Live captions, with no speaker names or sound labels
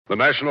The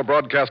National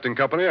Broadcasting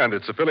Company and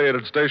its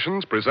affiliated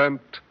stations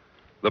present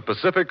The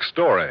Pacific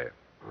Story.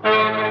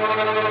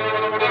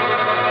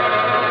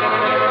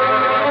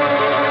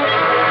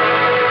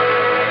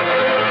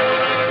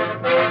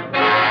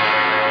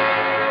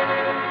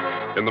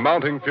 In the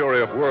mounting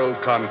fury of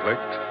world conflict,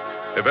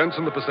 events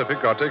in the Pacific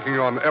are taking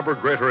on ever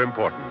greater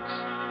importance.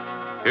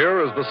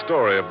 Here is the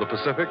story of the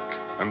Pacific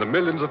and the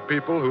millions of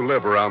people who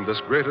live around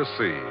this greatest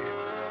sea.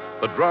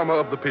 The drama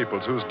of the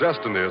peoples whose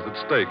destiny is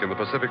at stake in the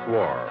Pacific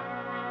War.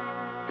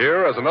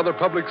 Here, as another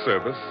public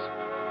service,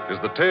 is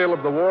the tale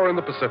of the war in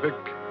the Pacific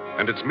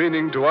and its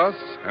meaning to us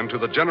and to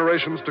the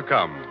generations to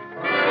come.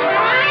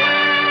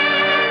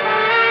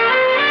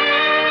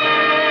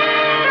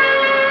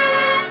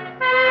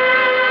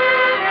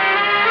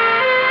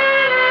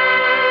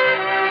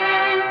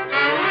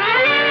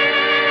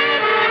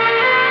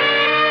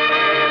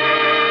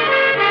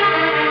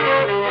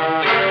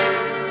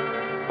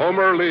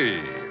 Homer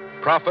Lee,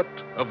 Prophet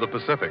of the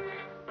Pacific.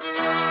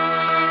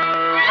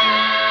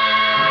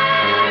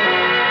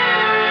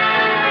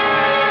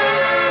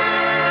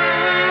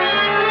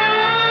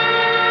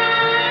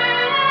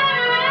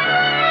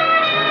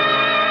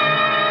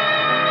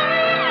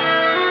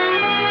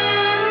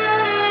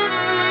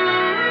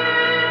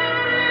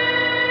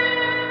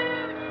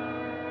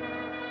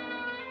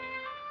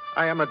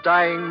 I am a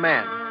dying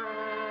man.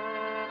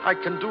 I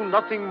can do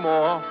nothing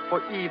more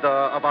for either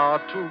of our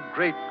two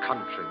great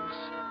countries.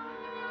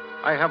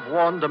 I have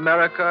warned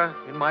America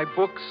in my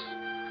books.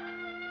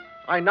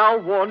 I now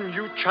warn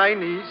you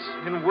Chinese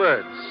in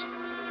words.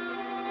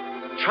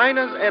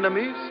 China's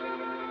enemies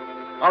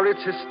are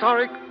its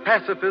historic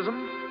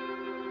pacifism,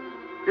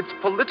 its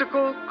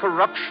political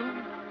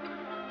corruption,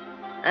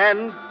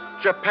 and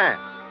Japan.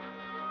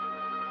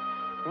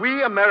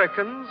 We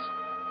Americans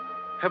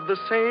have the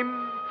same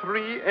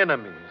three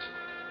enemies.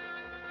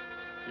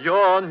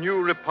 Your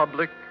new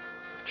republic,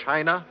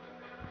 China,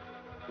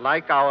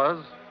 like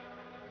ours,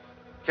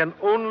 can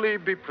only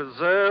be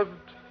preserved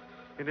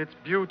in its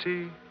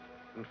beauty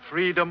and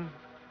freedom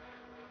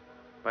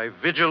by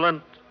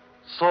vigilant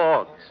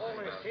swords.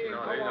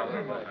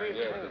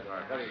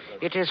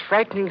 It is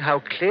frightening how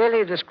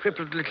clearly this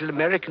crippled little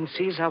American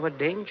sees our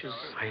dangers.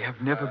 I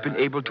have never been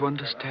able to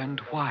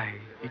understand why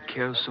he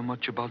cares so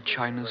much about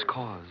China's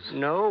cause.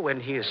 No, when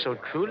he is so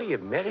truly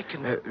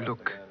American.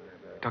 Look,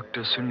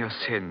 Dr. Sun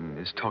Yat-sen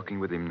is talking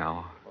with him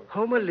now.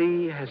 Homer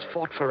Lee has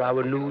fought for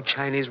our new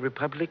Chinese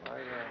republic,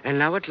 and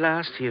now at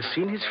last he has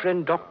seen his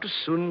friend Dr.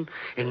 Sun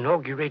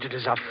inaugurated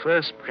as our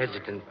first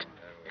president.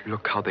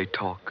 Look how they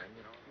talk.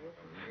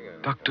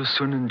 Dr.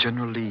 Sun and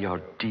General Lee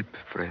are deep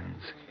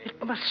friends.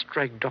 It must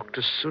strike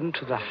Dr. Sun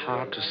to the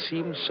heart to see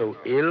him so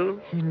ill.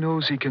 He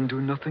knows he can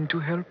do nothing to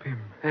help him.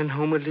 And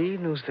Homer Lee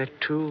knows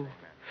that, too.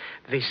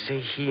 They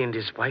say he and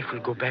his wife will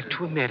go back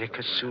to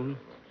America soon.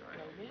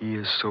 He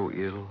is so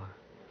ill.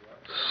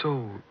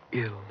 So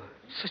ill.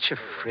 Such a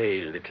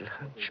frail little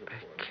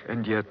hunchback.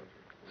 And yet,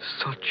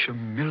 such a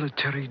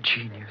military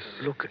genius.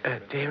 Look,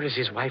 there is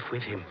his wife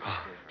with him.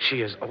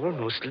 She is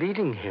almost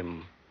leading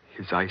him.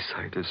 His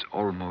eyesight is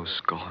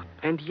almost gone.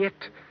 And yet,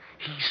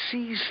 he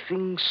sees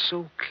things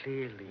so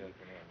clearly.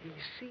 He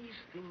sees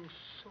things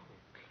so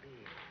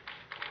clearly.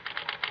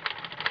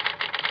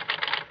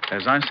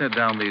 As I set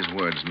down these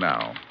words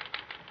now,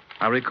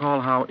 I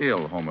recall how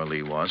ill Homer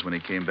Lee was when he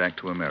came back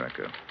to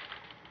America.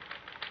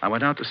 I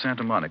went out to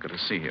Santa Monica to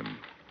see him.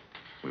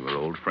 We were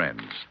old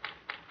friends.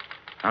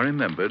 I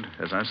remembered,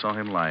 as I saw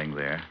him lying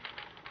there,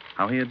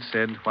 how he had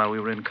said while we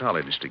were in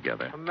college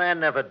together. A man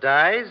never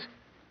dies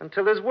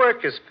until his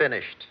work is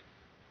finished.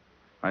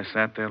 I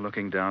sat there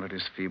looking down at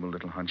his feeble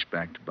little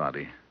hunchbacked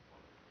body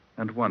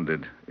and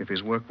wondered if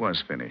his work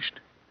was finished.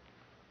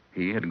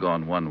 He had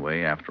gone one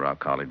way after our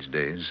college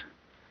days,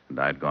 and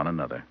I'd gone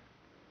another.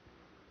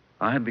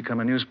 I had become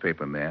a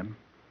newspaper man,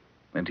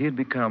 and he had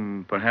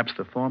become perhaps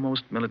the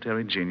foremost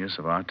military genius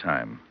of our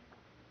time.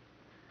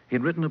 He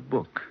had written a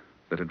book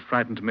that had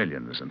frightened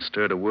millions and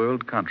stirred a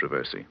world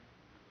controversy.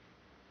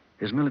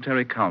 His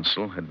military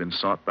counsel had been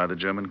sought by the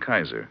German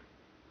Kaiser,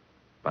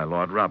 by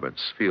Lord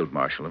Roberts, Field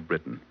Marshal of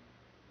Britain.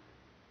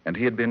 And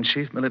he had been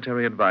chief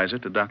military advisor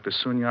to Dr.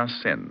 Sun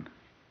Yat-sen.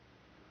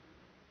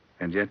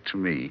 And yet, to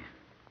me,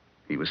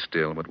 he was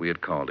still what we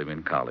had called him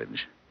in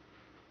college,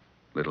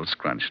 Little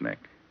Scrunchneck.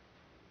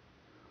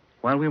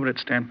 While we were at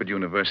Stanford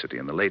University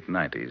in the late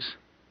 90s,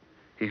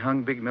 he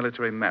hung big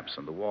military maps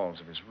on the walls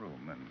of his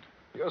room, and...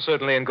 You're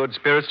certainly in good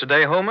spirits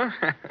today, Homer.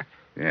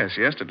 Yes,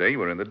 yesterday you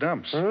were in the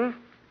dumps.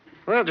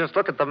 Well, just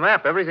look at the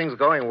map. Everything's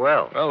going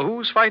well. Well,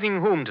 who's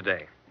fighting whom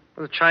today?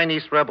 The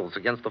Chinese rebels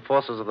against the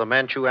forces of the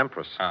Manchu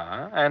Empress.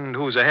 Uh-huh. And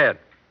who's ahead?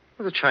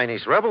 Well, the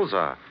Chinese rebels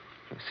are.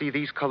 You see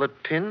these colored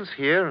pins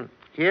here and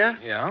here?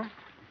 Yeah?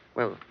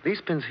 Well, these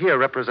pins here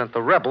represent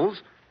the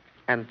rebels,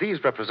 and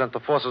these represent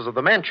the forces of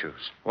the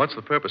Manchus. What's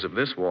the purpose of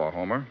this war,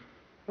 Homer?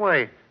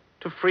 Why,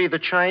 to free the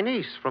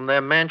Chinese from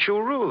their Manchu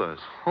rulers.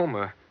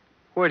 Homer,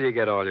 where do you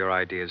get all your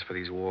ideas for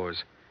these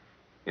wars?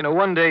 You know,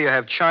 one day you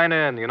have China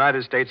and the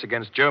United States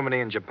against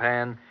Germany and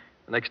Japan.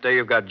 The next day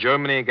you've got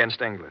Germany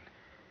against England.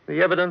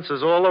 The evidence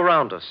is all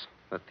around us.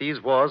 that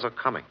these wars are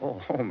coming. Oh,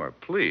 Homer,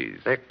 please.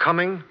 They're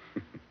coming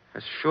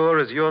as sure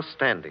as you're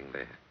standing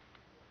there.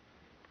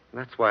 And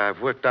that's why I've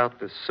worked out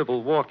this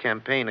civil war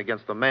campaign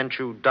against the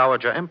Manchu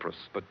Dowager Empress.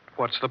 But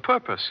what's the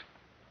purpose?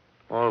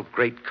 All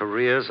great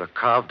careers are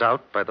carved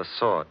out by the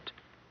sword.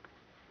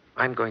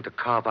 I'm going to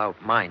carve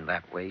out mine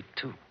that way,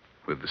 too.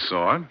 With the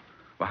sword?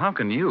 Well, how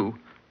can you?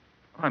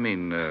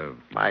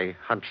 My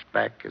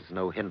hunchback is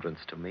no hindrance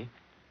to me.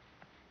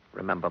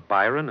 Remember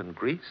Byron in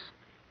Greece?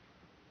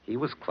 He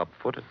was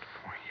club-footed.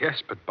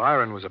 Yes, but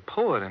Byron was a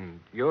poet, and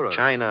you're a...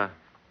 China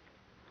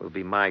will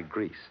be my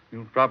Greece.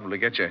 You'll probably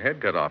get your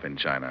head cut off in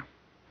China.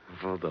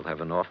 Oh, they'll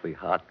have an awfully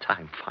hard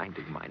time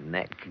finding my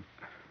neck.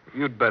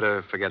 You'd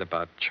better forget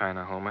about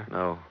China, Homer.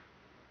 No.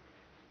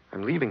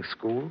 I'm leaving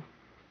school.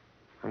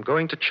 I'm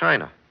going to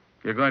China.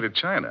 You're going to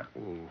China?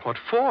 Ooh, what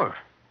for?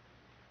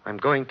 I'm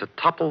going to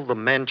topple the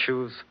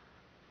Manchus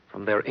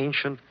from their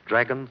ancient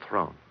dragon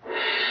throne.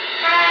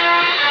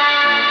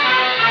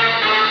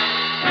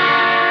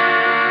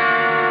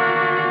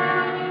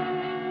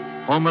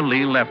 Homer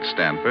Lee left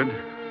Stanford.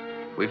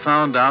 We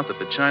found out that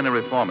the China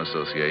Reform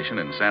Association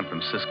in San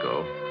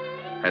Francisco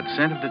had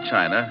sent him to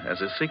China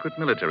as a secret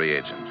military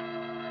agent.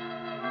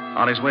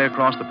 On his way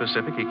across the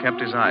Pacific, he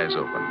kept his eyes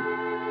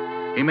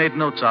open. He made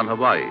notes on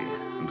Hawaii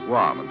and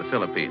Guam and the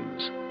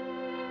Philippines,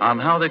 on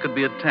how they could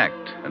be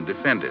attacked and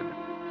defended.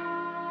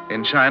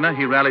 In China,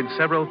 he rallied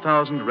several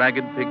thousand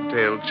ragged,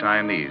 pigtailed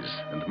Chinese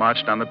and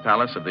marched on the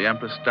palace of the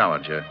Empress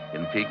Dowager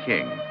in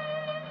Peking.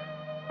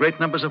 Great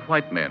numbers of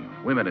white men,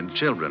 women, and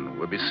children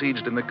were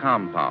besieged in the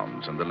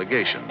compounds and the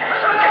legations.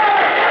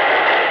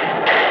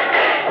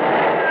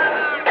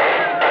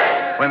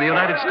 When the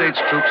United States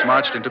troops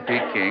marched into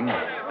Peking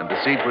and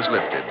the siege was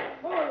lifted,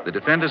 the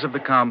defenders of the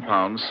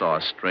compounds saw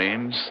a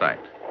strange sight.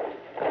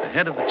 At the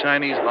head of the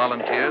Chinese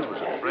volunteers was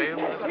a frail...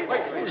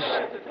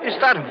 Is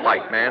that a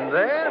white man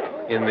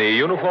there? In the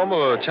uniform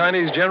of a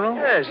Chinese general?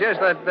 Yes,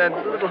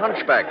 that little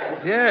hunchback.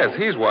 Yes,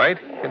 he's white.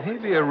 Can he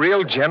be a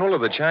real general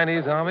of the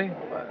Chinese army?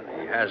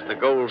 He has the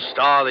gold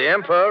star of the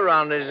emperor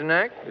around his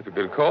neck. If you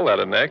could call that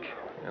a neck.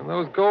 And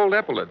those gold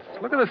epaulets.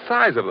 Look at the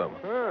size of them.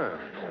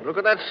 Look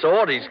at that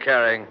sword he's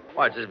carrying.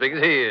 Why, it's as big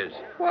as he is.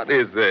 What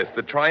is this?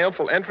 The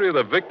triumphal entry of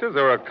the victors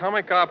or a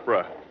comic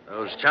opera?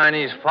 Those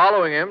Chinese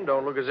following him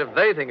don't look as if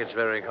they think it's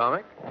very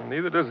comic.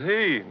 Neither does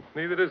he.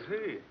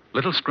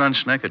 Little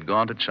Scrunchneck had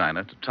gone to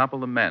China to topple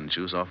the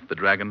Manchus off the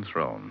dragon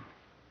throne.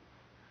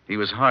 He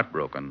was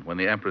heartbroken when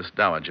the Empress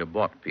Dowager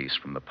bought peace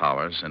from the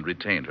powers and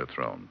retained her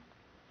throne.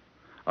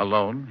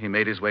 Alone, he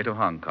made his way to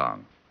Hong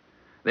Kong.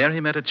 There he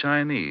met a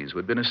Chinese who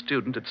had been a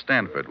student at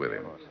Stanford with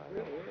him.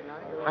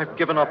 I've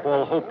given up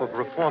all hope of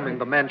reforming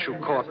the Manchu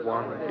court,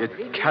 Wang.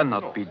 It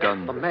cannot be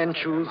done. The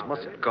Manchus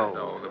must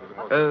go.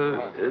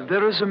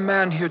 There is a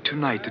man here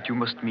tonight that you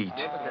must meet.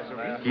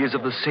 He is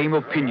of the same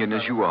opinion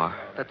as you are.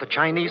 That the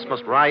Chinese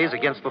must rise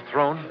against the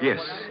throne?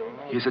 Yes.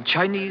 He is a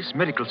Chinese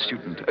medical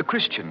student, a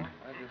Christian.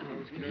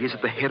 And he is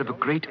at the head of a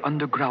great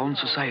underground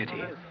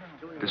society.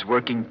 It is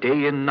working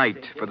day and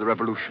night for the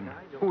revolution.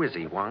 Who is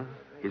he, Wang?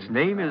 His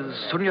name is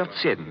Sun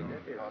Yat-sen.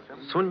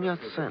 Sun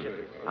Yat-sen.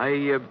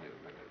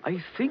 I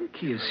think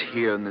he is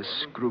here in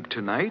this group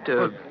tonight.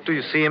 Do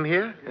you see him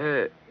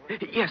here?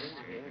 Yes.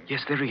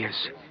 Yes, there he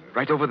is.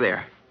 Right over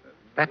there.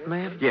 That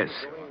man? Yes.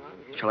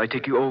 Shall I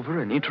take you over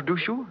and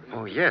introduce you?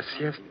 Oh, yes.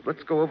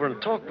 Let's go over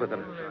and talk with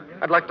him.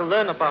 I'd like to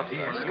learn about him.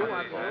 Yes, you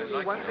are the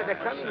only ones that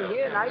are coming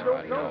here, and I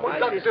don't know why.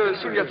 Dr.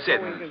 Sun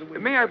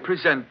Yat-sen, may I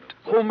present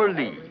Homer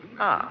Lee?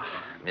 Ah,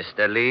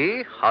 Mr.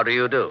 Lee, how do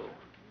you do?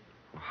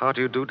 How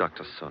do you do,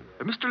 Dr. Sun?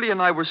 Mr. Lee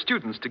and I were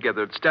students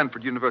together at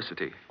Stanford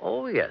University.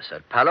 Oh, yes,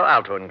 at Palo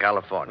Alto in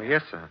California.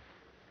 Yes, sir.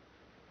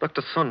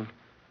 Dr. Sun,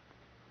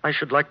 I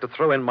should like to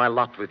throw in my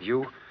lot with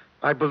you.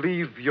 I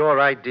believe your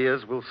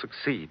ideas will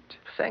succeed.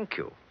 Thank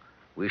you.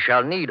 We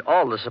shall need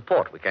all the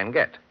support we can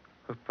get.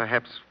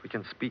 Perhaps we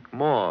can speak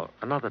more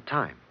another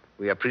time.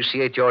 We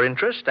appreciate your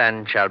interest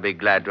and shall be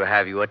glad to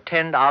have you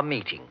attend our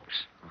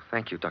meetings. Oh,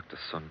 thank you, Dr.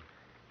 Sun.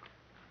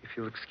 If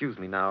you'll excuse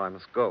me now, I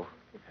must go.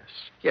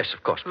 Yes,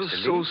 of course, Mr.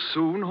 Lee. So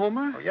soon,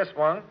 Homer? Oh, yes,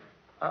 Wang.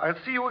 I'll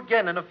see you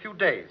again in a few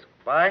days.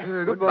 Bye.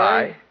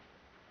 Goodbye.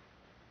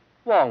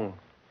 Wong,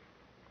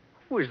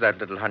 who is that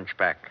little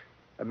hunchback?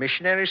 A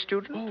missionary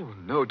student? Oh,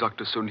 no,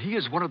 Dr. Sun. He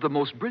is one of the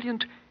most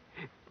brilliant,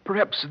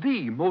 perhaps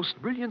the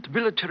most brilliant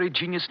military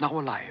genius now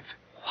alive.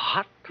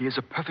 What? He is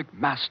a perfect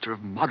master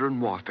of modern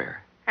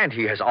warfare. And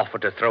he has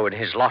offered to throw in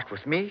his lot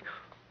with me.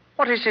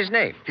 What is his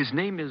name? His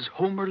name is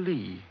Homer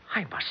Lee.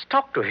 I must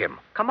talk to him.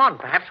 Come on,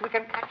 perhaps we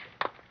can catch him.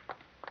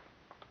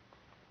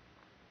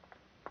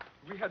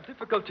 We had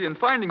difficulty in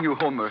finding you,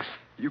 Homer.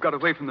 You got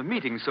away from the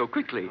meeting so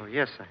quickly. Oh,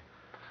 yes,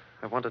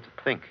 I wanted to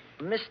think.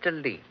 Mr.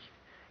 Lee,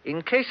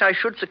 in case I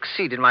should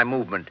succeed in my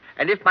movement,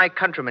 and if my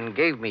countrymen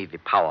gave me the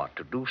power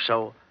to do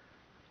so,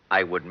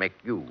 I would make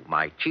you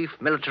my chief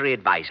military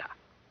advisor.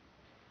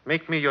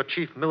 Make me your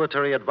chief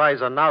military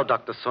advisor now,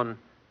 Dr. Sun,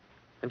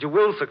 and you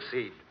will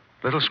succeed.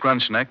 Little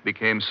Scrunchneck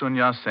became Sun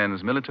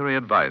Yat-sen's military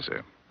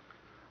advisor.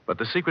 But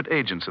the secret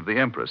agents of the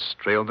Empress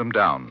trailed them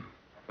down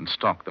and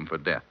stalked them for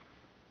death.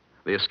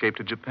 they escaped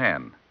to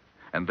Japan.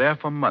 And there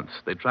for months,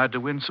 they tried to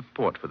win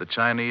support for the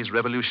Chinese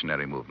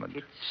revolutionary movement.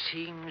 It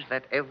seems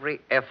that every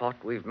effort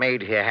we've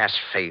made here has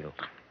failed.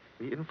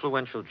 The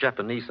influential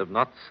Japanese have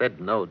not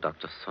said no,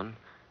 Dr. Sun.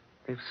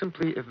 They've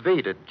simply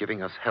evaded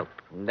giving us help.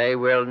 They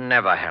will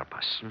never help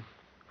us.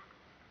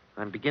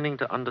 I'm beginning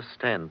to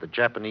understand the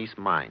Japanese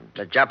mind.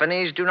 The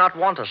Japanese do not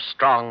want a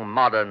strong,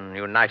 modern,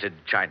 united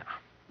China.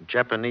 The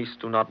Japanese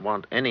do not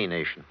want any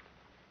nation,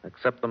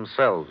 except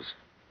themselves,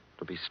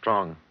 to be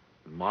strong,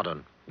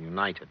 modern,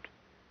 united.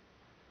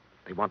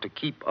 They want to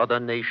keep other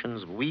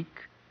nations weak,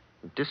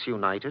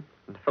 disunited,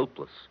 and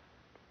helpless,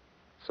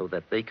 so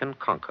that they can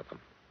conquer them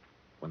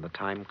when the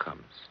time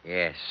comes.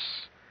 Yes.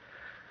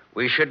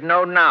 We should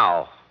know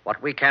now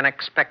what we can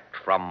expect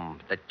from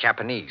the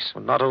Japanese.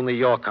 Well, not only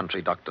your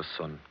country, Dr.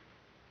 Sun,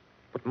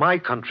 but my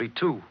country,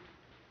 too.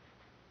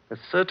 As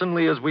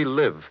certainly as we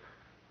live,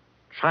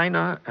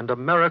 China and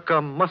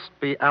America must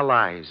be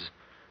allies,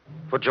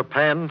 for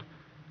Japan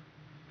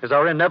is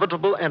our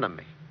inevitable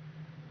enemy.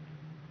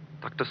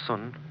 Dr.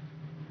 Sun,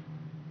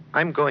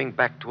 I'm going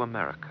back to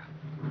America.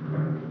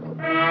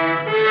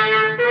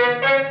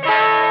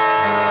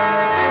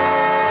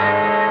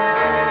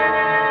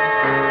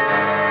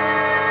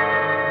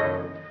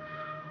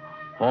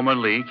 Homer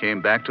Lee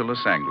came back to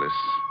Los Angeles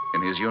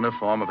in his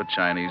uniform of a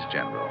Chinese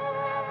general.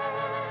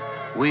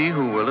 We,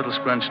 who were Little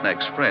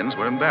Scrunchneck's friends,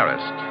 were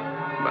embarrassed,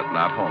 but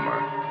not Homer.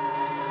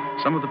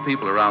 Some of the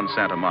people around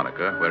Santa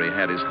Monica, where he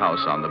had his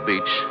house on the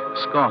beach,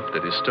 scoffed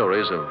at his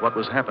stories of what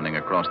was happening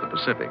across the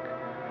Pacific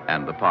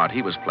and the part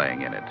he was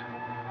playing in it.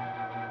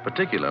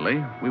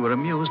 Particularly, we were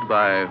amused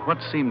by what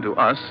seemed to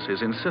us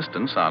his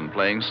insistence on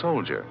playing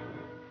soldier.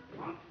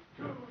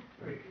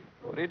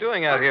 What are you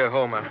doing out here,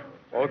 Homer?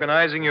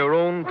 Organizing your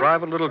own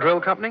private little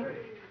drill company?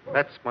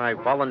 That's my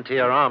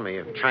volunteer army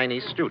of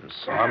Chinese students.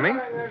 Army?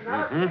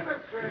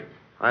 Mm-hmm.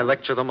 I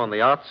lecture them on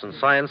the arts and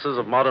sciences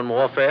of modern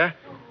warfare.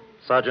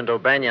 Sergeant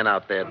O'Banion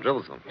out there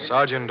drills them.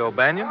 Sergeant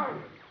O'Banion?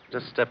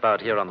 Just step out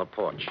here on the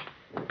porch.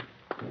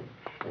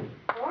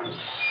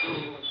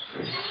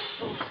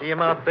 See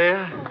him out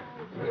there?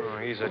 Oh,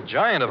 he's a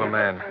giant of a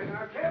man.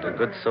 And a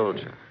good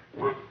soldier.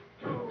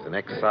 He's an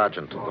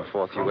ex-sergeant of the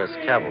 4th U.S.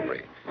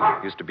 Cavalry.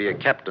 Used to be a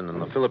captain in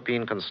the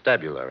Philippine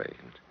Constabulary.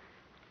 And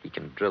he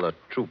can drill a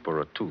troop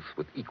or a tooth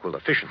with equal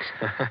efficiency.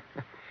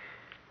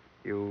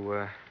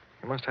 You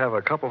must have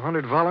a couple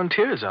hundred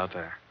volunteers out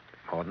there.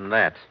 More than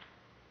that.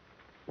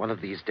 One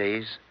of these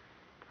days,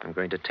 I'm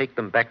going to take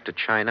them back to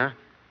China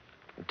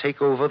and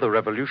take over the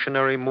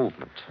revolutionary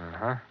movement.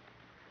 Uh-huh.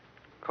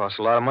 Costs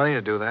a lot of money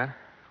to do that,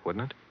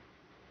 wouldn't it?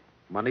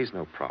 Money's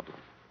no problem.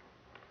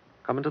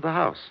 Come into the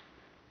house.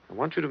 I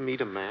want you to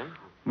meet a man.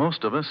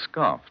 Most of us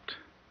scoffed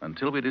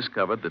until we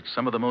discovered that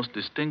some of the most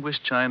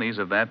distinguished Chinese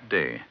of that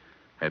day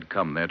had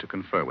come there to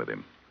confer with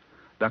him.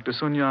 Dr.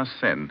 Sun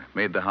Yat-sen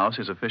made the house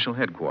his official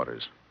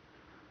headquarters.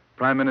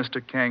 Prime Minister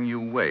Kang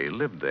Yu-wei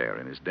lived there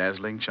in his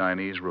dazzling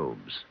Chinese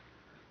robes.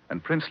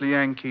 And Prince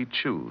Liang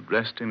Ki-chu,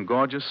 dressed in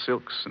gorgeous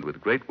silks and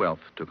with great wealth,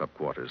 took up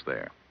quarters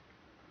there.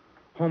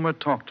 Homer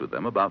talked to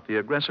them about the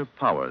aggressive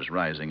powers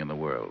rising in the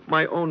world.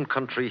 My own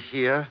country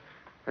here,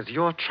 as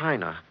your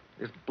China,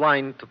 is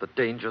blind to the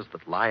dangers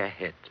that lie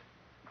ahead.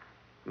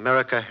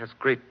 America has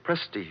great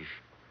prestige,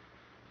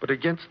 but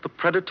against the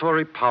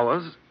predatory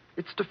powers,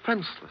 it's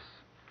defenseless.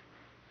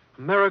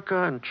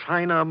 America and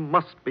China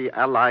must be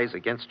allies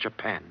against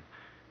Japan.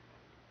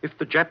 If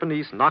the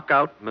Japanese knock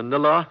out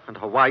Manila and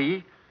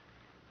Hawaii,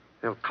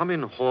 they'll come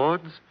in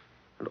hordes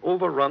and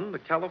overrun the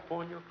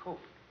California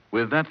coast.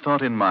 With that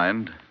thought in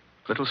mind,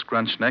 Little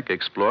Scrunchneck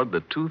explored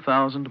the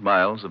 2,000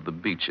 miles of the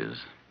beaches,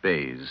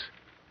 bays,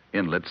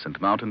 inlets, and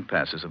mountain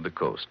passes of the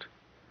coast.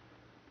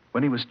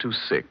 When he was too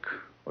sick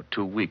or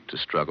too weak to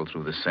struggle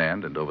through the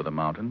sand and over the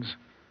mountains,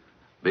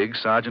 big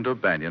Sergeant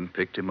O'Banion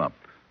picked him up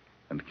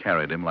and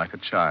carried him like a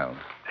child.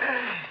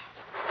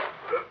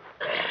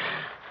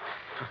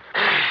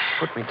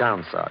 Put me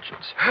down,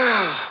 Sergeant.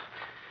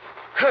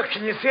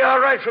 Can you see all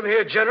right from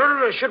here,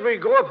 General, or should we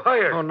go up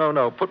higher? Oh,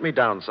 no. Put me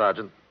down,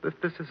 Sergeant.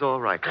 This is all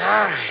right. All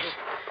right.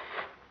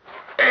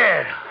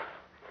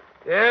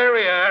 There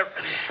we are.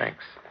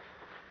 Thanks.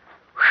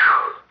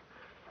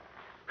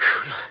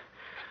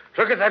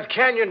 Look at that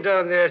canyon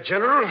down there,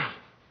 General.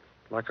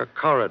 Like a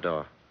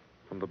corridor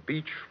from the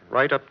beach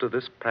right up to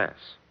this pass.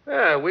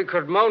 Yeah, we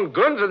could mount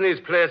guns in these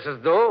places,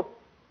 though.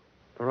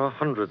 There are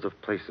hundreds of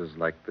places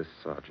like this,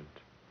 Sergeant.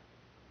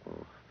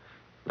 Oh,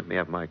 let me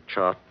have my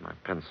chart, my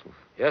pencils.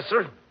 Yes,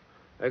 sir.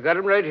 I got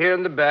them right here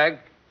in the bag.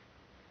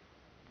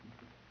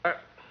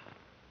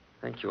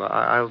 Thank you.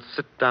 I'll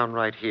sit down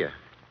right here.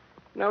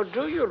 Now,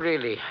 do you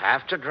really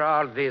have to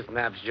draw these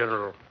maps,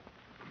 General?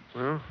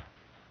 Well,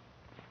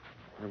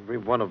 every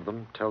one of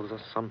them tells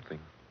us something.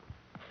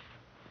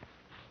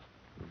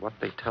 And what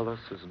they tell us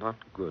is not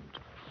good.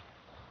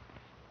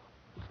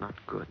 It's not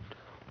good.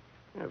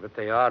 Yeah, but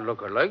they all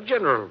look alike,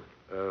 General,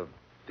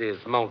 these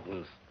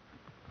mountains.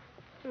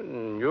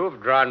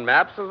 You've drawn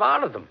maps of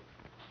all of them.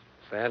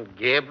 San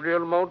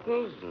Gabriel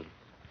Mountains, and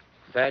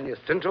San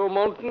Jacinto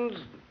Mountains,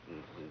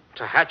 and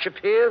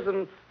Tehachapi's,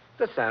 and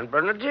The San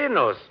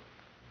Bernardinos.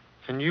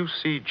 Can you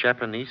see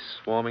Japanese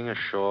swarming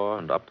ashore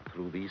and up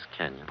through these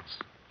canyons?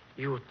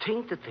 You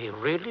think that they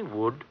really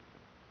would?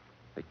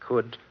 They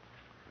could.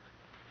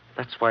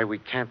 That's why we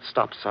can't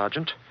stop,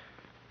 Sergeant.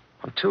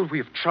 Until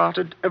we've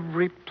charted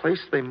every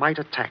place they might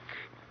attack.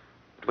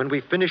 When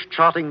we finish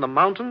charting the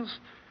mountains,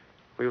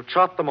 we'll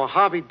chart the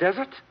Mojave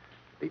Desert,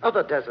 the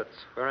other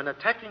deserts, where an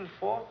attacking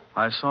force...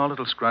 I saw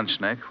little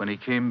Scrunchneck when he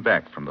came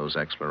back from those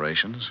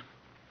explorations.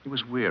 He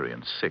was weary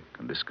and sick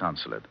and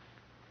disconsolate.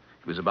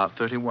 He was about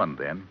 31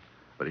 then,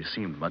 but he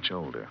seemed much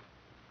older.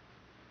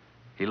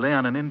 He lay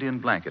on an Indian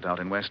blanket out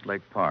in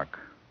Westlake Park,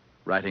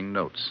 writing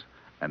notes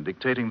and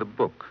dictating the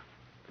book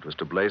that was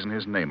to blazon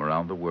his name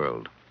around the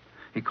world.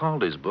 He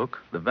called his book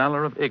The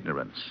Valor of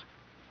Ignorance,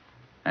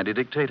 and he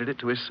dictated it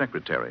to his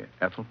secretary,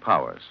 Ethel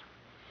Powers.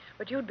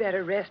 But you'd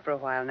better rest for a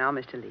while now,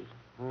 Mr. Lee.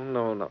 Oh,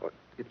 no.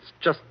 It's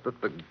just that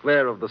the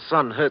glare of the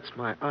sun hurts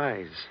my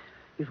eyes.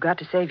 You've got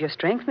to save your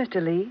strength,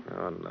 Mr. Lee.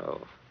 Oh,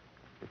 no.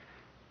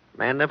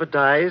 Man never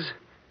dies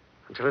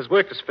until his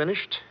work is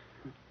finished.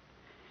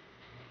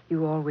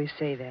 You always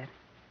say that.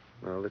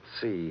 Well, let's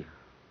see.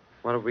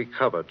 What have we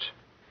covered?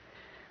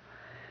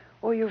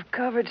 Oh, you've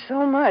covered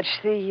so much.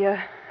 The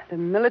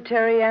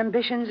military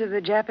ambitions of the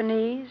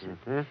Japanese.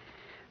 Mm-hmm.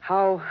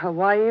 How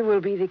Hawaii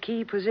will be the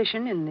key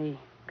position in the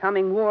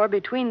coming war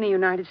between the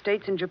United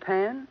States and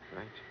Japan.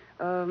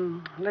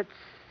 Right. Let's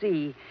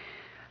see.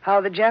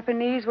 How the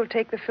Japanese will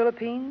take the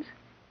Philippines,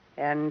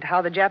 and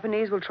how the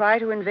Japanese will try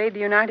to invade the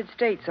United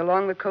States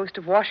along the coast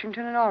of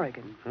Washington and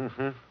Oregon.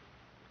 Mm-hmm.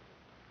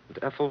 And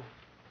Ethel,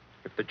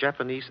 if the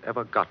Japanese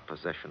ever got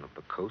possession of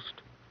the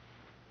coast,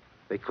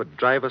 they could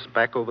drive us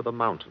back over the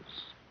mountains.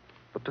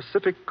 The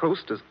Pacific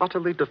coast is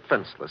utterly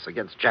defenseless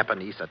against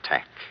Japanese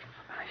attack.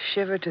 I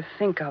shiver to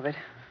think of it.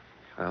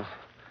 Well,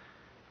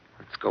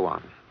 let's go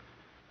on.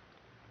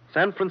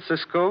 San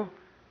Francisco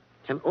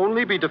can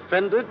only be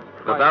defended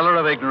The Valor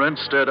of Ignorance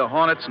stirred a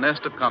hornet's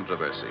nest of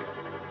controversy.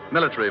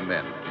 Military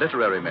men,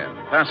 literary men,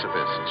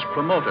 pacifists,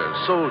 promoters,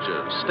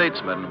 soldiers,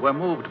 statesmen were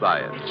moved by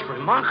it. It's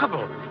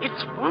remarkable.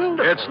 It's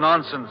wonderful. It's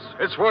nonsense.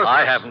 It's worthless.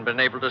 I haven't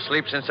been able to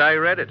sleep since I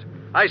read it.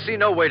 I see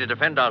no way to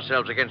defend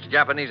ourselves against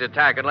Japanese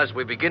attack unless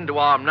we begin to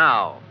arm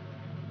now.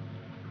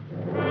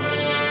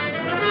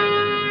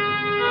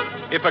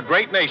 If a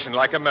great nation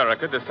like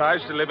America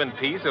decides to live in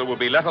peace, it will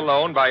be let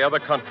alone by other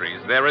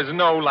countries. There is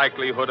no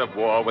likelihood of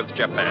war with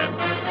Japan.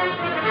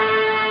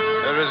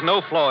 There is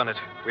no flaw in it.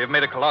 We have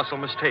made a colossal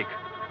mistake,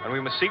 and we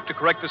must seek to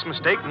correct this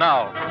mistake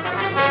now.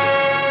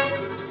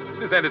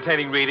 It is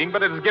entertaining reading,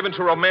 but it is given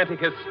to romantic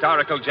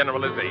historical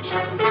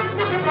generalization.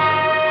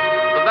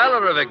 The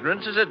Valor of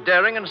Ignorance is a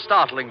daring and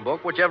startling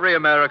book which every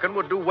American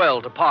would do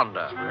well to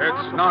ponder.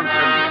 It's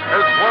nonsense.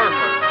 It's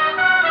worthless.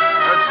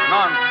 It's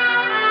nonsense.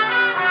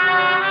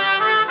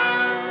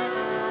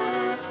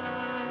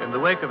 In the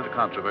wake of the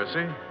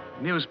controversy,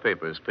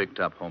 newspapers picked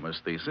up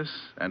Homer's thesis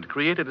and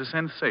created a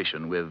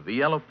sensation with The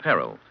Yellow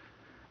Peril,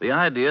 the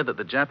idea that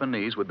the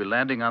Japanese would be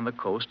landing on the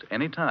coast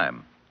any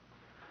time.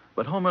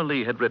 But Homer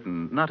Lee had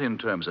written not in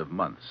terms of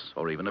months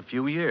or even a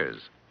few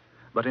years,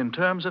 but in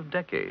terms of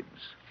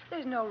decades.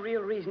 There's no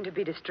real reason to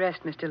be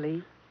distressed, Mr.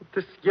 Lee.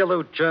 This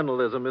yellow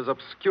journalism is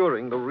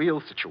obscuring the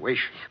real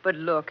situation. But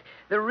look,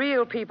 the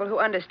real people who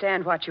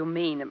understand what you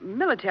mean,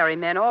 military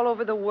men all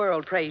over the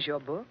world, praise your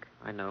book.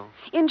 I know.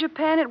 In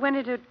Japan, it went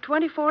into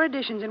 24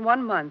 editions in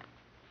 1 month.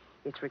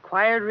 It's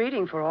required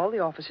reading for all the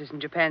officers in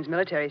Japan's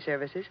military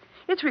services.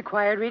 It's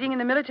required reading in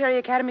the military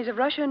academies of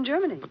Russia and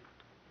Germany. But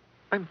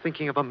I'm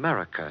thinking of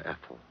America,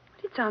 Ethel.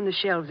 It's on the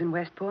shelves in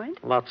West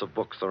Point. Lots of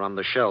books are on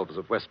the shelves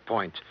of West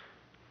Point,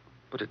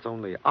 but it's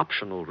only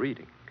optional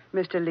reading.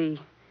 Mr.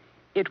 Lee,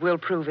 it will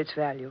prove its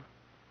value.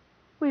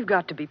 We've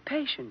got to be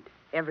patient.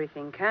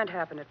 Everything can't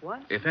happen at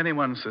once. If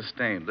anyone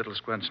sustained Little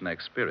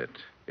Scrunchneck's spirit,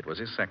 it was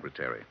his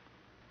secretary.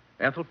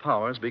 Ethel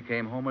Powers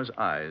became Homer's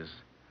eyes,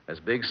 as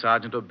big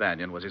Sergeant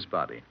O'Banion was his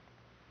body.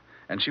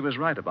 And she was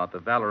right about the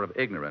valor of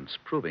ignorance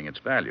proving its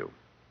value.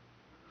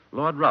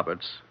 Lord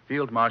Roberts,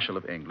 Field Marshal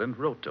of England,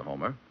 wrote to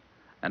Homer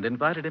and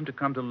invited him to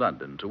come to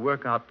London to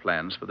work out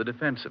plans for the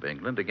defense of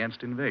England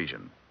against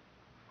invasion.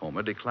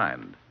 Homer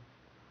declined.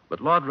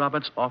 But Lord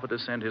Roberts offered to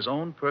send his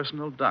own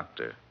personal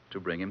doctor to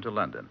bring him to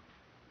London.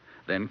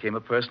 Then came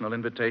a personal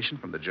invitation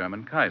from the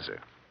German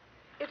Kaiser.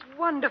 It's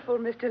wonderful,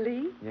 Mr.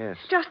 Lee. Yes.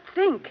 Just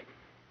think.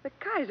 The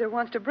Kaiser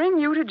wants to bring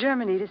you to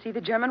Germany to see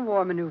the German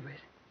war maneuvers.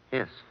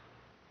 Yes.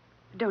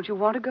 Don't you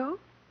want to go?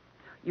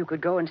 You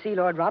could go and see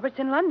Lord Roberts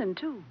in London,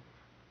 too.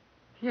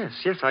 Yes,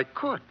 I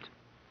could.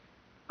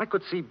 I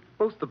could see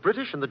both the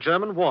British and the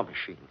German war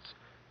machines.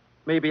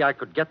 Maybe I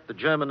could get the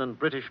German and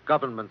British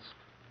governments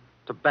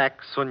to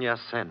back Sun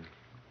Yat-sen.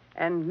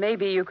 And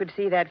maybe you could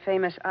see that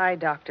famous eye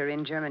doctor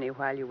in Germany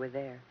while you were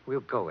there. We'll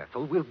go,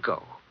 Ethel. We'll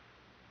go.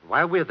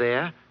 While we're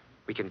there,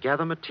 we can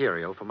gather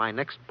material for my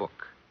next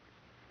book.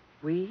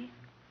 We?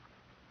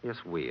 Yes,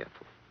 we,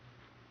 Ethel.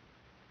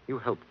 You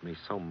helped me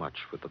so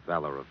much with the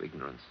valor of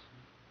ignorance,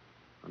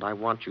 and I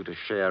want you to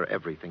share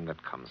everything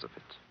that comes of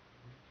it.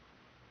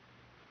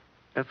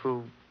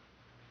 Ethel,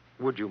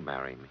 would you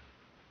marry me?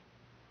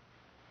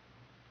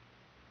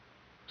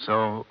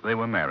 So they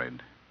were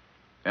married,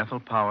 Ethel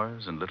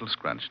Powers and little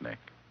Scrunchneck.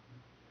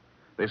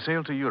 They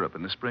sailed to Europe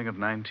in the spring of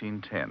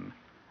 1910,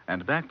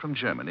 and back from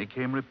Germany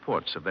came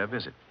reports of their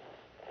visit.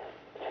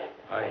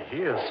 I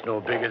hear it's no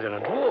bigger than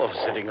a dwarf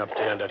sitting up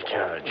there in that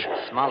carriage.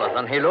 Smaller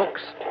than he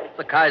looks.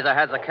 The Kaiser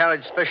has the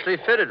carriage specially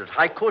fitted with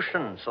high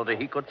cushions so that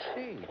he could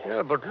see.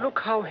 Yeah, but look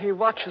how he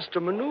watches the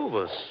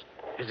maneuvers.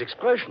 His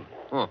expression.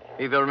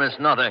 He will miss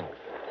nothing.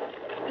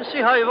 You see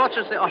how he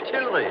watches the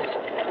artillery.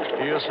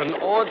 He is an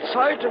odd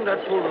sight in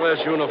that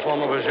full-dress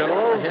uniform of a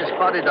general. His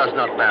body does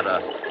not matter.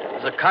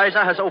 The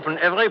Kaiser has opened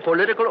every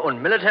political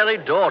and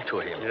military door to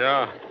him.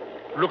 Yeah.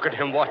 Look at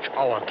him watch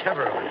our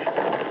cavalry.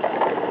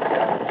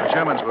 The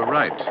Germans were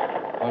right.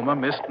 Homer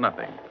missed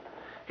nothing.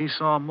 He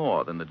saw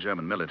more than the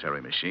German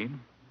military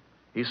machine.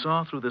 He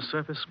saw through the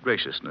surface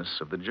graciousness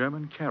of the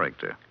German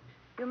character.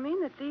 You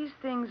mean that these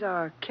things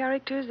are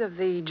characters of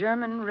the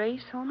German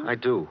race, Homer? I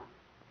do.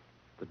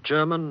 The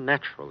German,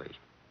 naturally,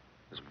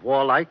 is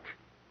warlike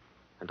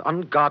and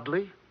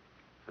ungodly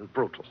and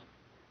brutal.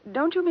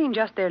 Don't you mean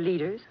just their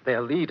leaders?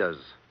 Their leaders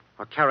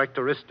are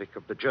characteristic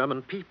of the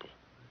German people.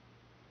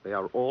 They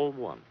are all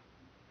one.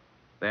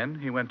 Then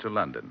he went to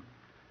London.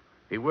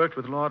 He worked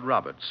with Lord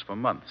Roberts for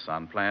months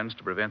on plans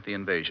to prevent the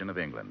invasion of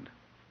England.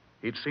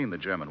 He'd seen the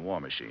German war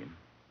machine.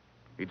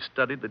 He'd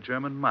studied the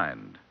German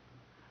mind.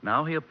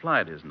 Now he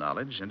applied his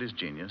knowledge and his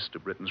genius to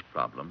Britain's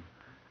problem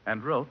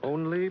and wrote...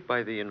 Only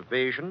by the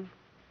invasion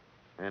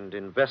and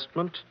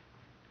investment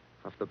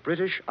of the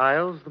British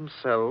Isles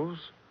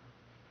themselves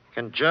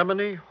can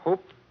Germany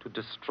hope to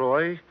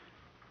destroy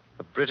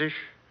the British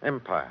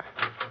Empire.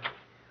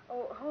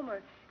 Oh,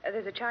 Homer,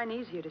 there's a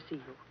Chinese here to see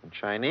you. In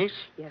Chinese?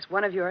 Yes,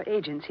 one of your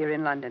agents here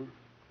in London.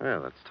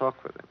 Well, let's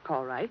talk with him.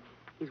 All right.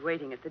 He's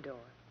waiting at the door.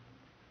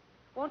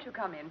 Won't you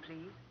come in,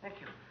 please? Thank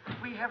you.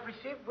 We have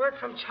received word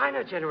from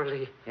China, General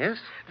Lee. Yes?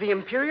 The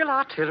Imperial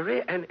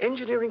Artillery and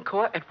Engineering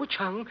Corps at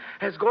Wuchang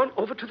has gone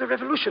over to the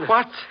revolutionists.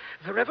 What?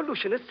 The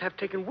revolutionists have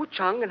taken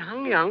Wuchang and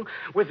Hanyang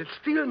with its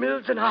steel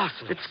mills and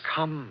arsenals. It's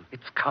come,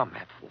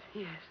 Ethel.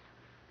 Yes.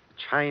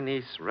 The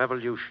Chinese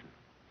Revolution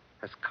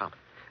has come.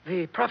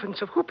 The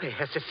province of Hubei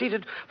has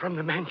seceded from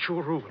the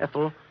Manchu rule.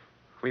 Ethel,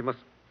 we must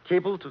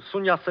cable to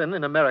Sun Yat-sen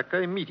in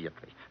America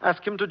immediately.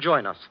 Ask him to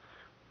join us.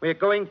 We're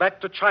going back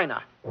to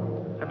China.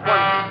 At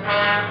once.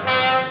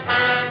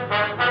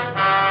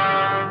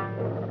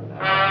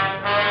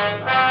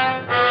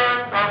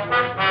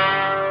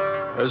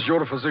 As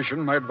your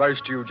physician, my advice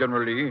to you,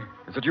 General Lee,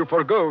 is that you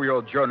forego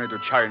your journey to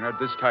China at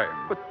this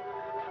time. But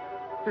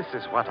this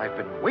is what I've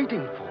been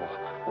waiting for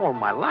all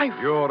my life.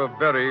 You're a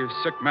very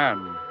sick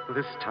man.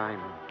 This time,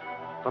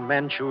 the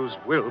Manchus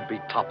will be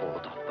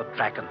toppled off the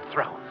dragon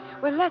throne.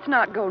 Well, let's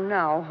not go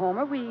now,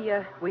 Homer.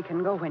 We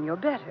can go when you're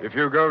better. If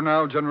you go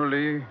now, General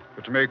Lee,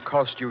 it may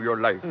cost you your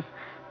life.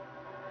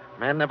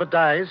 Man never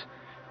dies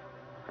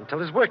until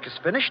his work is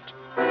finished.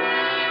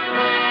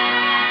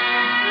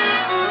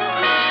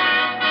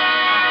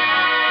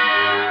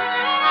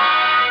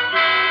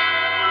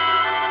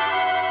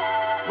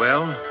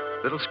 Well,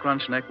 little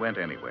Scrunchneck went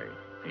anyway,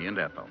 he and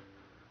Ethel.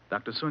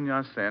 Dr. Sun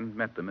Yat-sen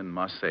met them in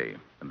Marseille,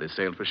 and they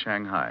sailed for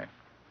Shanghai.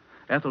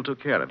 Ethel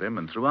took care of him,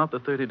 and throughout the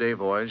 30-day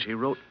voyage, he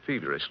wrote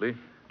feverishly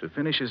to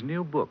finish his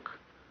new book,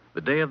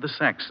 The Day of the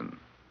Saxon,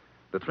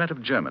 the threat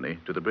of Germany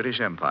to the British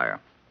Empire.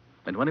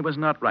 And when he was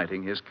not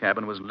writing, his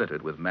cabin was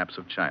littered with maps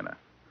of China.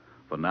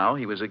 For now,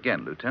 he was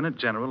again Lieutenant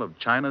General of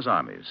China's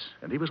armies,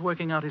 and he was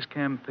working out his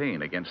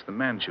campaign against the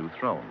Manchu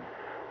throne.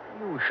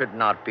 You should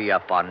not be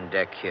up on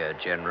deck here,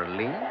 General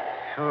Lee.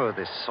 Oh,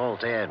 this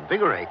salt air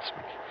invigorates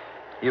me.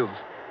 You've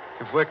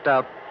worked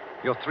out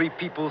your three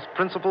people's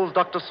principles,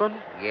 Dr. Sun?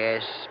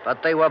 Yes,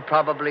 but they were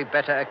probably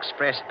better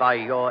expressed by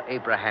your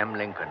Abraham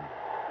Lincoln.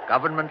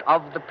 Government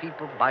of the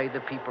people, by the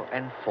people,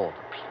 and for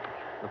the people.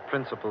 The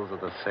principles are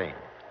the same,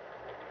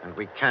 and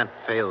we can't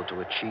fail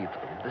to achieve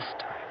them this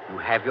time. You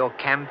have your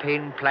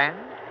campaign planned?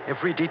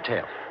 Every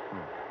detail.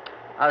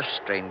 How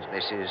strange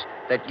this is,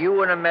 that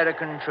you, an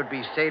American, should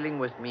be sailing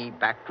with me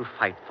back to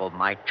fight for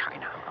my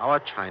China. Our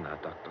China,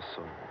 Dr.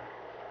 Sun.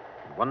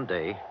 One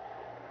day,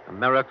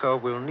 America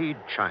will need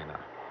China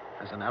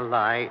as an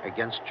ally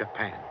against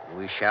Japan.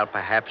 We shall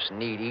perhaps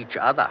need each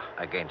other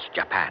against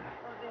Japan.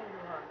 Oh, there you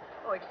are.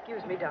 Oh,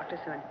 excuse me, Dr.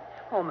 Sun.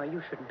 Homer,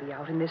 you shouldn't be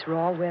out in this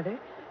raw weather.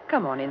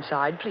 Come on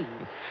inside, please.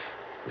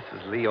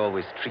 Mrs. Lee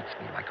always treats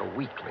me like a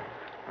weakling.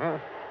 Oh,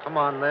 come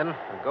on, then.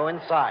 We'll go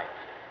inside.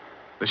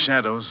 The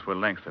shadows were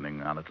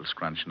lengthening on little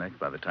Scrunchneck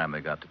by the time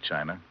they got to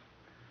China.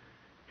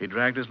 He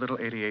dragged his little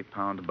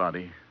 88-pound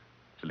body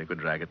till he could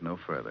drag it no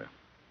further.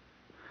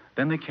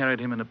 Then they carried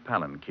him in a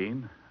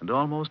palanquin, and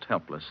almost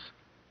helpless,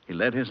 he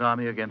led his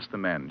army against the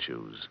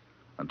Manchus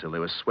until they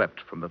were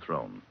swept from the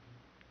throne.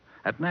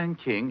 At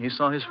Nanking, he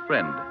saw his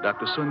friend,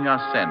 Dr. Sun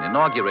Yat-sen,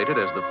 inaugurated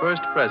as the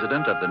first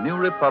president of the new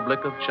Republic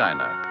of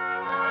China.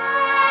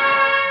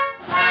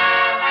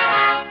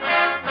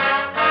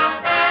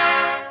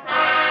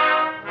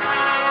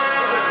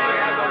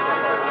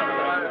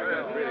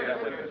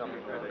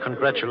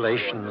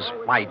 Congratulations,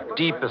 my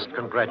deepest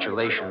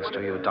congratulations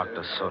to you,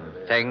 Dr. Sun.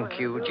 Thank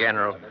you,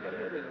 General.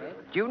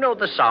 Do you know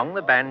the song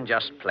the band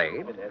just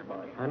played?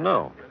 I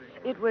know.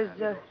 It was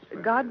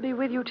God Be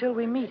With You Till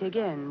We Meet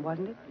Again,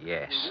 wasn't it?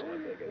 Yes.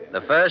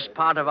 The first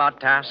part of our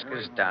task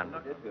is done.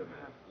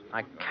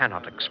 I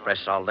cannot express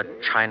all that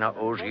China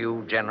owes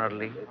you, General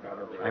Lee.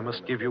 I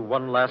must give you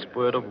one last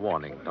word of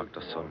warning,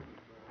 Dr. Sun.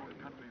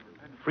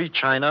 Free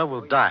China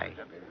will die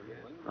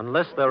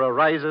unless there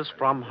arises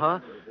from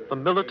her the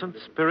militant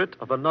spirit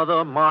of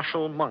another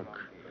martial monk.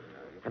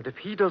 And if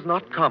he does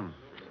not come,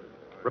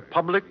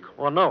 republic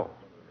or no,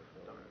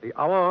 the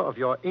hour of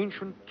your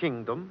ancient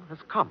kingdom has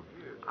come.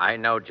 I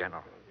know,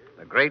 General.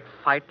 The great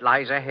fight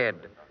lies ahead.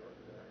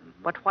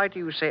 But why do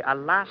you say a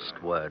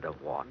last word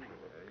of warning?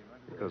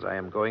 Because I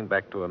am going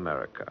back to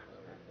America.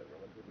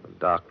 The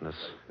darkness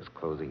is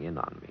closing in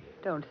on me.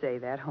 Don't say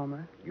that,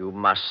 Homer. You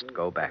must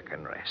go back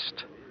and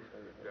rest.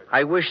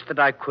 I wish that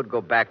I could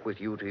go back with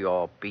you to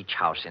your beach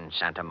house in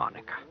Santa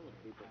Monica.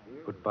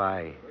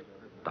 Goodbye,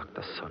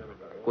 Dr. Sun.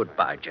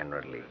 Goodbye,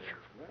 General Lee.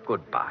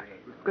 Goodbye.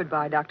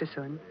 Goodbye, Dr.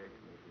 Sun.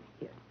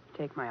 Here,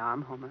 take my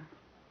arm, Homer.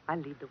 I'll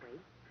lead the way.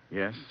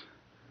 Yes,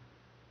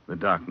 the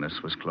darkness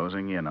was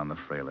closing in on the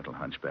frail little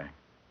hunchback.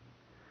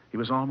 He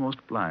was almost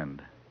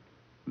blind,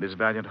 and his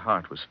valiant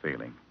heart was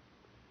failing.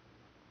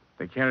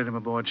 They carried him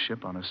aboard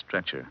ship on a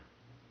stretcher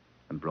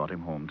and brought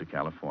him home to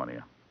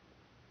California.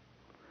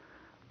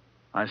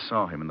 I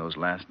saw him in those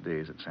last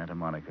days at Santa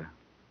Monica,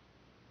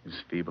 his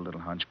feeble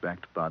little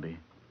hunchbacked body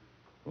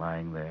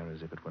lying there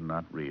as if it were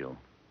not real.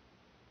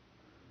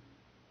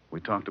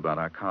 We talked about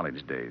our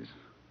college days.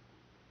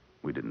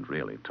 We didn't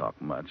really talk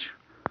much.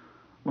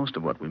 Most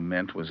of what we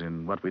meant was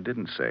in what we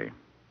didn't say.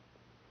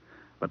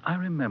 But I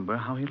remember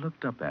how he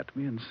looked up at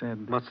me and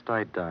said, Must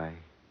I die,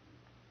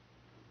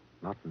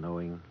 not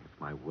knowing if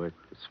my work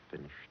is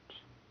finished?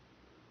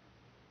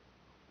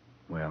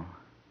 Well,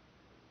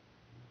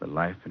 the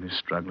life in his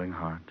struggling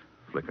heart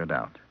flickered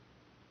out.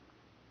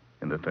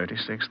 In the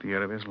 36th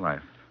year of his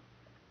life,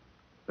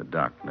 the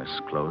darkness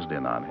closed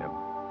in on him.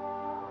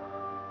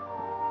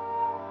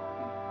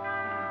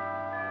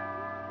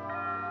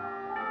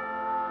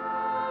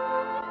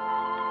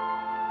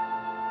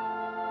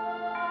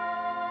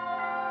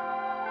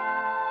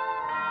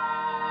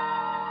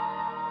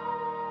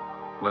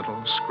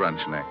 Little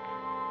Scrunchneck.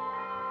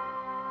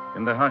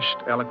 In the hushed,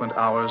 eloquent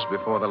hours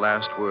before the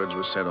last words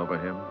were said over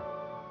him,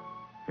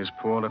 his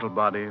poor little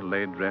body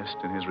lay dressed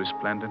in his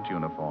resplendent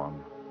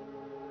uniform,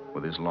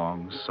 with his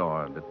long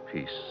sword at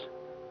peace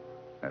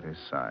at his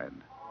side.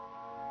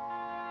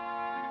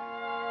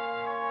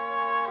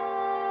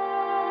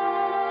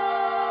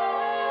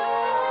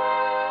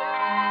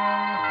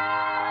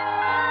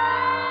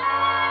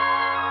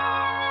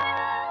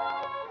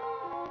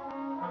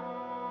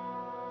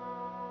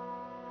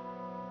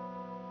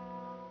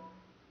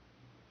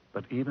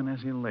 But even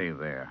as he lay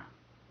there,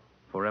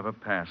 forever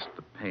past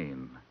the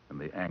pain and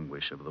the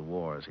anguish of the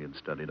wars he had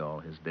studied all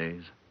his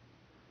days,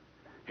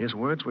 his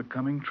words were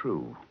coming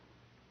true.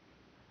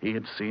 He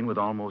had seen with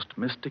almost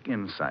mystic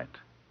insight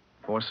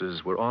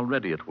forces were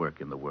already at work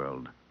in the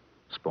world,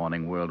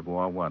 spawning World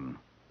War I,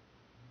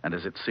 and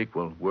as its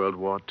sequel, World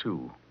War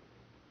II.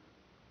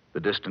 The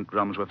distant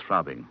drums were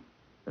throbbing,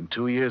 and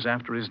 2 years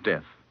after his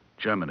death,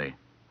 Germany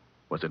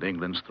was at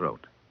England's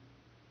throat.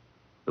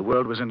 The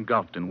world was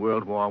engulfed in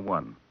World War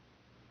I.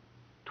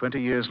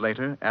 20 years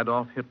later,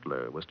 Adolf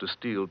Hitler was to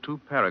steal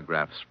 2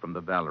 paragraphs from The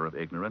Valor of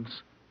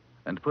Ignorance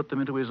and put them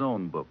into his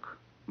own book,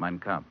 Mein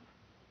Kampf.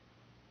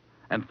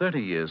 And 30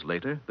 years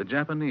later, the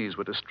Japanese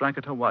were to strike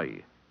at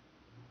Hawaii,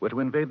 were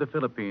to invade the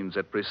Philippines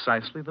at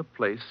precisely the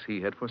place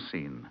he had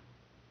foreseen,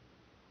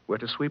 were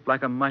to sweep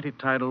like a mighty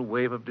tidal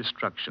wave of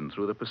destruction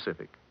through the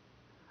Pacific,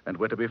 and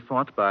were to be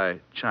fought by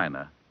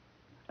China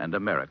and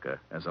America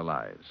as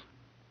allies.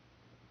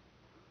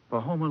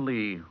 For Homer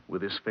Lee,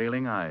 with his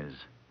failing eyes,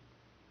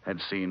 had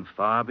seen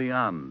far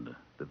beyond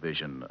the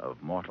vision of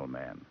mortal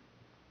man.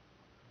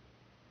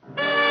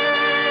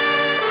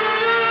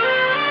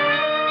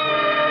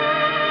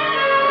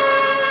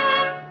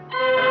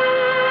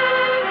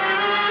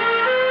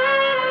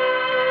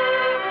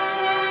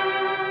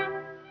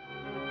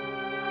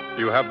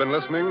 You have been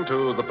listening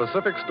to The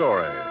Pacific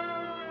Story,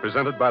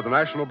 presented by the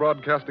National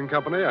Broadcasting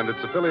Company and its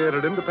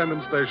affiliated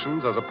independent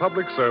stations as a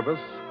public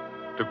service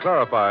to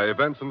clarify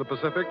events in the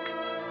Pacific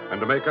and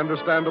to make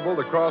understandable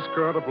the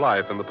cross-current of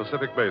life in the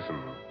Pacific Basin.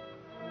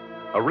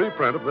 A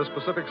reprint of this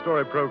Pacific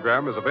Story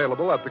program is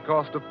available at the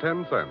cost of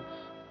 10 cents.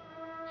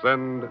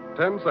 Send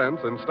 10 cents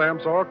in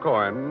stamps or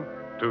coin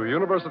to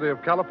University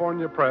of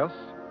California Press,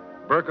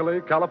 Berkeley,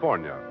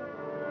 California.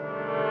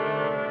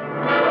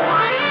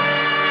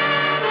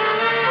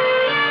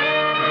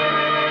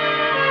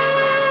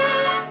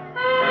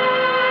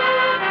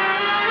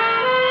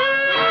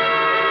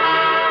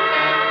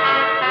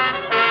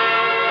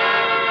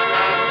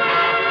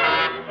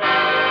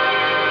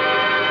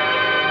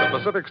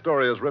 The Pacific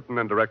Story is written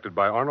and directed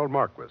by Arnold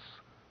Marquis.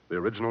 The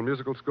original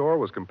musical score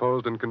was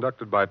composed and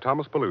conducted by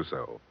Thomas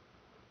Peluso.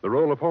 The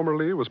role of Homer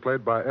Lee was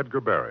played by Edgar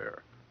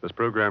Barrier. This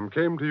program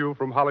came to you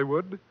from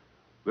Hollywood.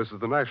 This is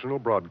the National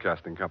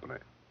Broadcasting Company.